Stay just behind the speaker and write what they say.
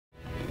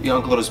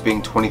Uncle Otis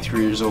being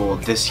 23 years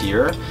old this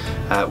year,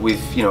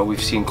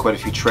 we've seen quite a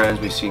few trends,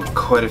 we've seen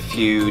quite a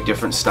few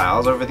different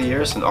styles over the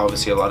years, and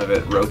obviously a lot of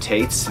it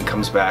rotates and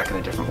comes back in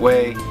a different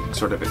way,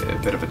 sort of a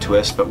bit of a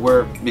twist, but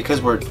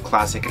because we're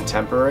classic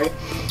contemporary,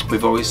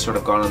 we've always sort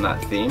of gone on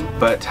that theme.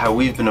 But how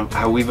we've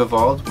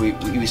evolved, we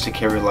used to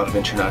carry a lot of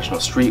international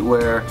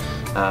streetwear,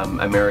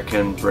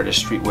 American,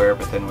 British streetwear,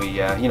 but then we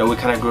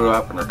kind of grew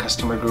up and our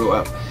customer grew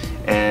up,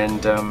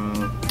 and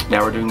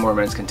now we're doing more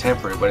men's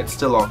contemporary, but it's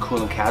still all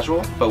cool and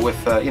casual, but with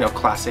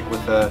classic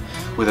with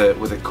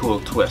a cool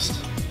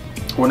twist.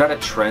 We're not a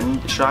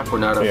trend shop, we're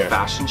not a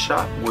fashion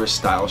shop, we're a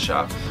style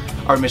shop.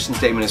 Our mission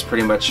statement is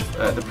pretty much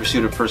the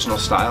pursuit of personal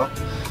style.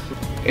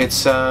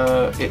 It's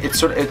a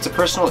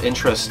personal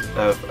interest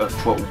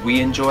of what we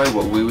enjoy,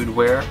 what we would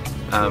wear,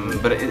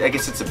 but I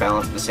guess it's a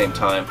balance at the same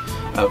time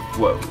of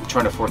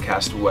trying to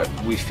forecast what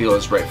we feel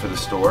is right for the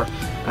store.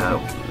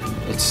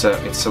 It's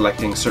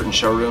selecting certain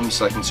showrooms,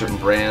 selecting certain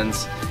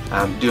brands,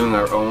 doing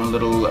our own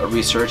little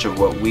research of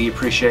what we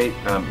appreciate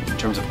in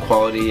terms of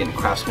quality and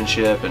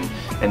craftsmanship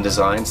and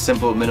design,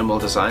 simple, minimal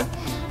design.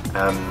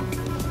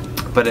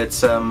 But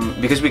it's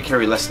because we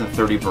carry less than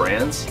 30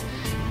 brands,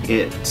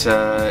 it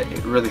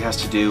really has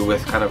to do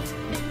with kind of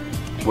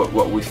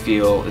what we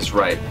feel is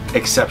right.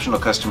 Exceptional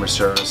customer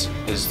service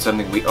is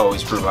something we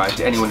always provide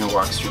to anyone who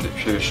walks through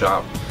the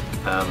shop.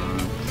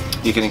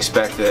 You can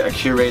expect a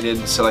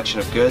curated selection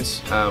of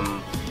goods,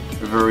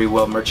 very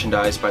well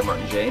merchandised by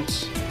Martin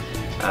James.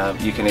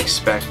 You can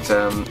expect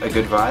a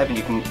good vibe, and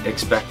you can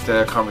expect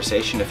a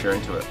conversation if you're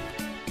into it.